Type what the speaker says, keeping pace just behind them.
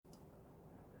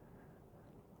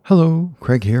Hello,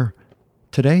 Craig here.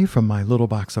 Today, from my little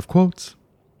box of quotes,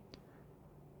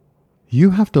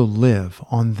 you have to live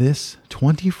on this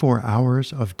 24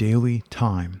 hours of daily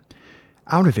time.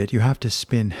 Out of it, you have to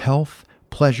spin health,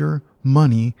 pleasure,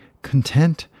 money,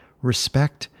 content,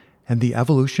 respect, and the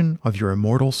evolution of your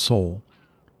immortal soul.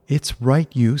 Its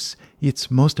right use,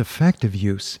 its most effective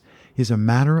use, is a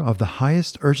matter of the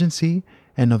highest urgency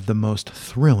and of the most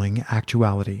thrilling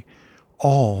actuality.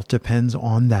 All depends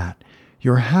on that.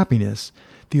 Your happiness,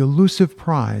 the elusive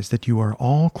prize that you are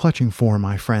all clutching for,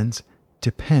 my friends,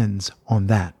 depends on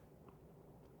that.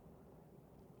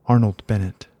 Arnold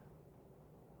Bennett.